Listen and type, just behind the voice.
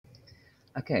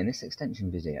Okay, in this extension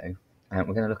video, we're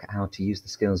going to look at how to use the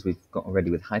skills we've got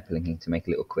already with hyperlinking to make a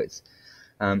little quiz.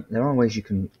 There are ways you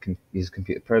can use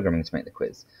computer programming to make the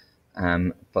quiz,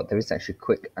 but there is actually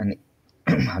quick and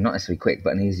not necessarily quick,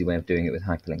 but an easy way of doing it with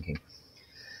hyperlinking.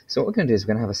 So what we're going to do is we're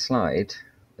going to have a slide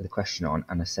with a question on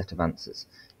and a set of answers.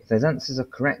 If those answers are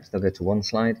correct, they'll go to one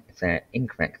slide. If they're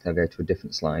incorrect, they'll go to a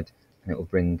different slide, and it will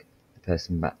bring the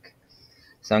person back.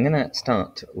 So I'm going to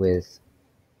start with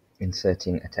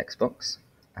inserting a text box,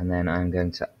 and then I'm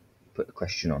going to put the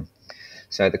question on.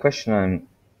 So the question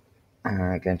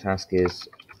I'm going to ask is,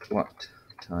 what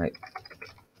type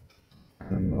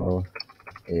animal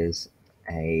is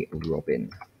a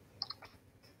robin?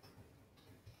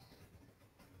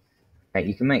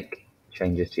 You can make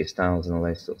changes to your styles and all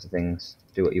those sorts of things,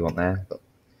 do what you want there, but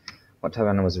what type of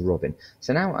animal is a robin?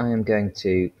 So now I am going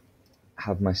to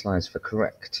have my slides for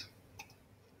correct.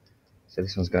 So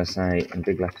this one's going to say in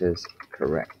big letters,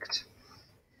 correct.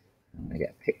 I'm going to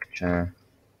get a picture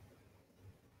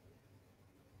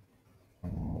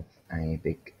of a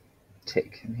big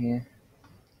tick in here.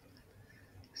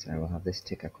 So we'll have this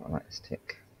tick, I quite like this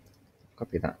tick.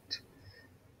 Copy that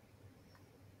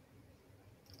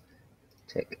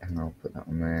tick and I'll put that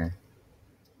on there.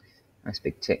 Nice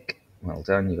big tick, well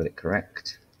done, you got it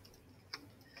correct.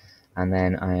 And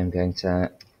then I am going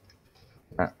to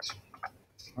that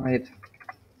slide.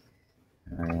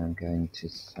 I am going to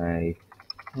say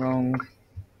wrong,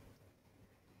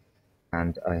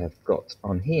 and I have got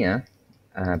on here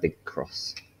a big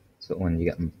cross, so when you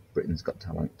get Britain's Got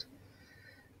Talent.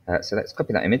 So let's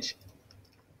copy that image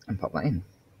and pop that in.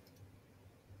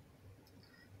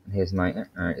 And here's my,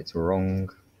 it's wrong.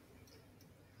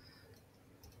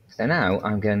 So now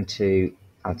I'm going to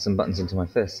add some buttons into my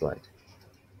first slide.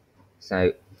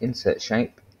 So insert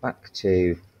shape, back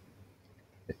to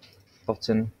the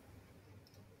bottom,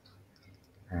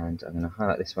 and I'm going to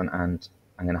highlight this one, and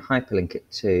I'm going to hyperlink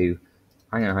it to,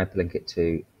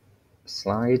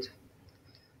 slide,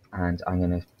 and I'm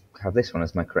going to have this one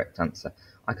as my correct answer.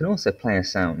 I can also play a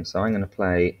sound, so I'm going to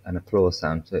play an applause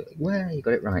sound to, well, you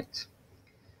got it right.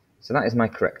 So that is my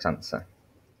correct answer.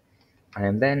 I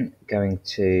am then going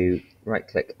to right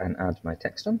click and add my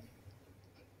text on.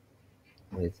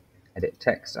 With edit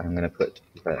text, I'm going to put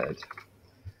bird.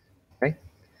 Okay.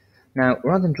 Now,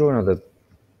 rather than draw another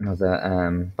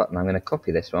button, I'm going to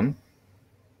copy this one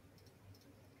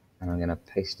and I'm going to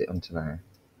paste it onto there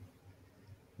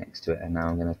next to it. And now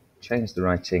I'm going to change the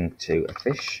writing to a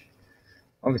fish.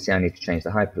 Obviously, I need to change the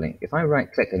hyperlink. If I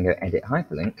right click and go edit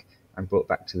hyperlink, I'm brought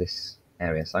back to this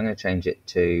area. So I'm going to change it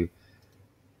to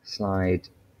slide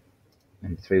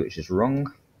number 3, which is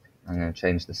wrong. I'm going to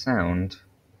change the sound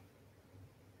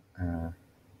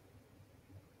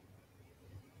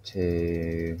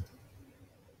to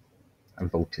a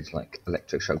voltage like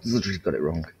electric shock. Got it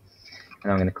wrong.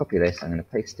 And I'm going to copy this, I'm going to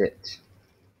paste it,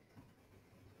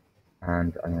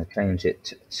 and I'm going to change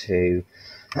it to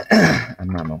a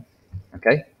mammal.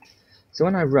 Okay, so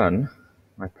when I run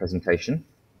my presentation,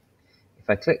 if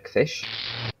I click fish,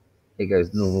 it goes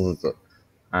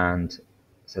and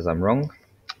says I'm wrong.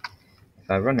 If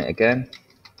I run it again,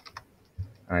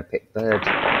 and I pick bird,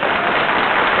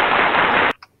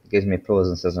 it gives me applause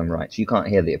and says I'm right. So you can't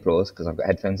hear the applause because I've got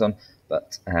headphones on,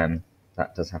 but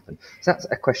that does happen. So that's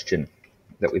a question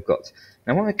that we've got.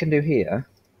 Now what I can do here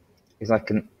is I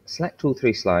can select all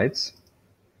 3 slides.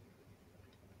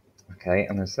 Okay,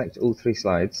 I'm going to select all 3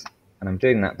 slides, and I'm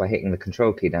doing that by hitting the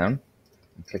control key down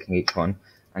and clicking each one.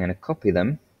 I'm going to copy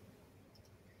them,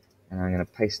 and I'm going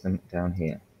to paste them down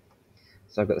here.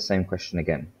 So I've got the same question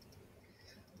again.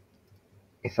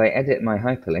 If I edit my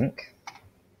hyperlink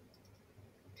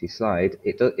to slide,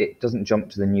 it doesn't jump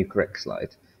to the new correct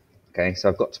slide. Okay, so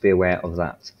I've got to be aware of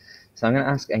that. So I'm going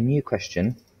to ask a new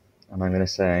question, and I'm going to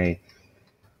say,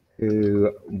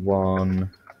 who won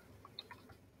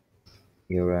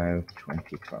Euro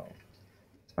 2012?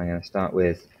 So I'm going to start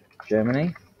with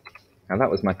Germany. Now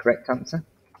that was my correct answer.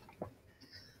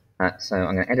 So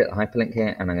I'm going to edit the hyperlink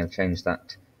here, and I'm going to change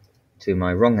that to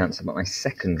my wrong answer, but my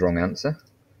second wrong answer.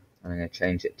 And I'm going to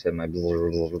change it to my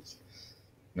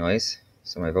noise,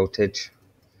 so my voltage.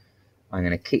 I'm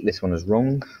going to keep this one as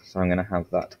wrong, so I'm going to have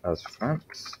that as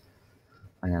France.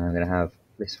 And I'm going to have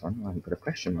this one, I haven't put a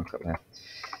question mark up there.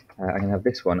 I'm going to have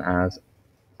this one as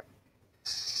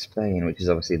Spain, which is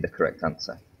obviously the correct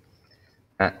answer.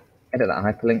 Edit that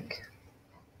hyperlink,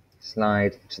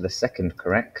 slide to the second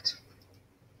correct,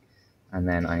 and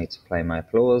then I need to play my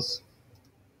applause.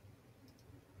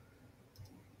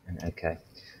 And OK.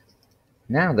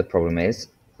 Now the problem is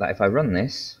that if I run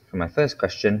this for my first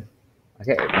question, I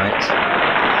get it right.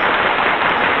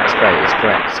 That's great, it's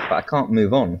correct, but I can't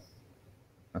move on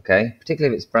Okay,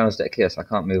 particularly if it's browsed at a kiosk, I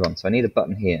can't move on. So I need a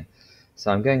button here.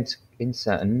 So I'm going to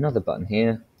insert another button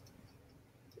here,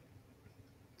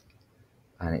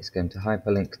 and it's going to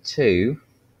hyperlink to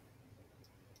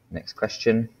next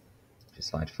question, which is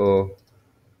slide 4,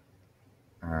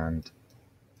 and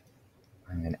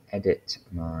I'm going to edit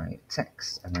my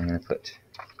text, and I'm going to put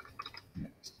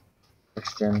next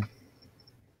question.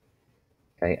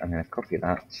 Okay, I'm going to copy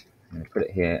that, I'm going to put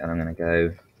it here, and I'm going to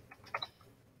go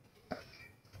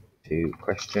to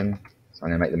question. So I'm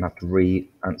going to make them have to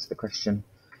re-answer the question.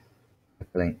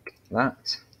 Hyperlink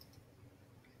that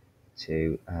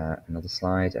to another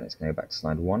slide, and it's going to go back to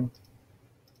slide 1.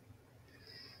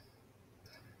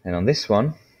 Then on this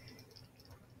one,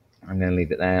 I'm going to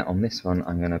leave it there. On this one,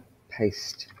 I'm going to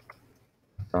paste.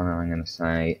 So I'm going to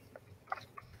say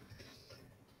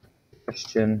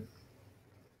question.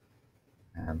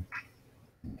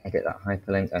 Edit that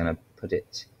hyperlink. I'm going to put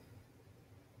it.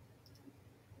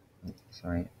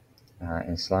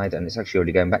 In slide, and it's actually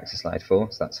already going back to slide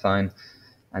 4, so that's fine.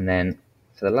 And then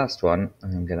for the last one,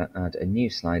 I'm going to add a new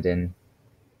slide in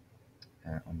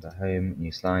on the home,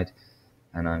 new slide,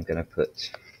 and I'm going to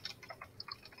put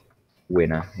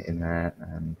winner in there,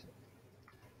 and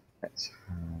let's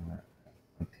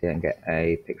up here and get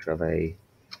a picture of a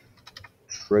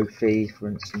trophy, for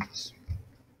instance.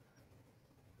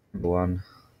 Number 1.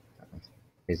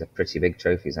 These are pretty big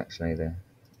trophies, actually.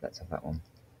 Let's have that one.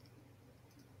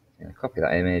 I'm going to copy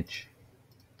that image.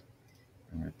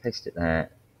 I'm going to paste it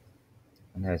there,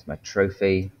 and there's my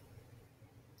trophy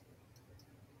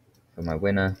for my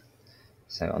winner.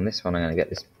 So on this one, I'm going to get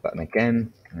this button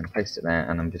again, I'm going to paste it there,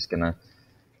 and I'm just going to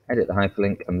edit the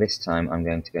hyperlink, and this time I'm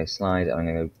going to go slide, and I'm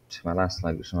going to go to my last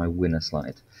slide, which is my winner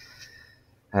slide.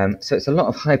 So it's a lot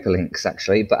of hyperlinks,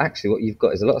 actually, but actually what you've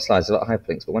got is a lot of slides, a lot of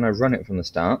hyperlinks, but when I run it from the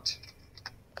start,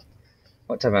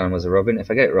 what type of animal was a robin?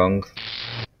 If I get it wrong,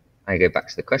 I go back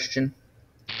to the question,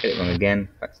 get it wrong again,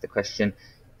 back to the question.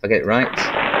 If I get it right,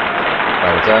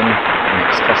 well done,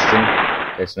 next question,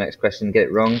 go to the next question, get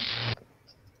it wrong,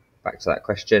 back to that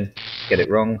question, get it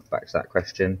wrong, back to that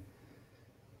question.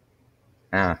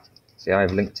 See,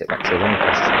 I've linked it back to the wrong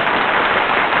question.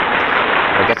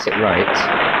 If I get it right,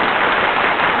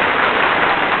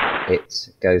 it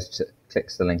goes to,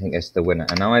 clicks the link and goes to the winner.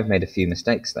 And now I've made a few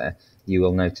mistakes there, you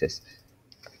will notice.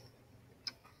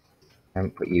 I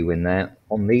haven't put you in there.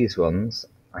 On these ones,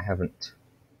 I haven't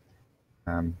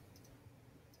done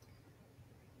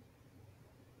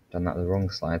that with the wrong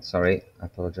slide, sorry, I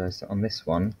apologise. So on this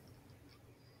one,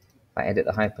 if I edit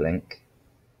the hyperlink,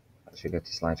 that should go to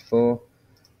slide 4.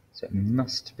 So it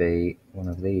must be one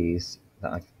of these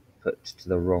that I've put to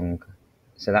the wrong,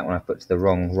 so that one I've put to the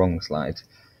wrong slide.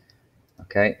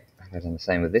 Okay, I've done the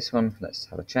same with this one, let's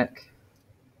have a check.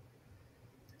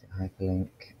 Hyperlink,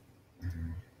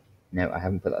 no, I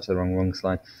haven't put that to the wrong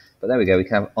slide, but there we go, we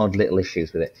can have odd little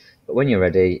issues with it. But when you're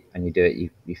ready and you do it,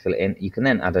 you fill it in. You can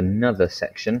then add another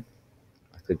section.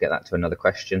 I could get that to another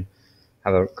question,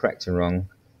 have a correct and wrong,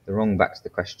 the wrong back to the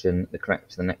question, the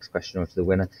correct to the next question or to the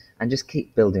winner, and just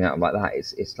keep building out like that.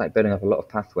 It's like building up a lot of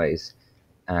pathways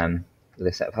with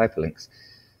a set of hyperlinks.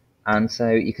 And so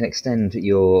you can extend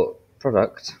your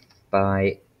product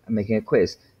by making a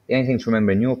quiz. The only thing to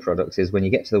remember in your product is when you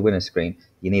get to the winner screen,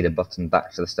 you need a button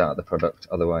back to the start of the product,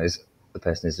 otherwise the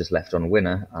person is just left on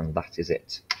winner, and that is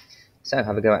it. So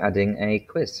have a go at adding a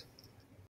quiz.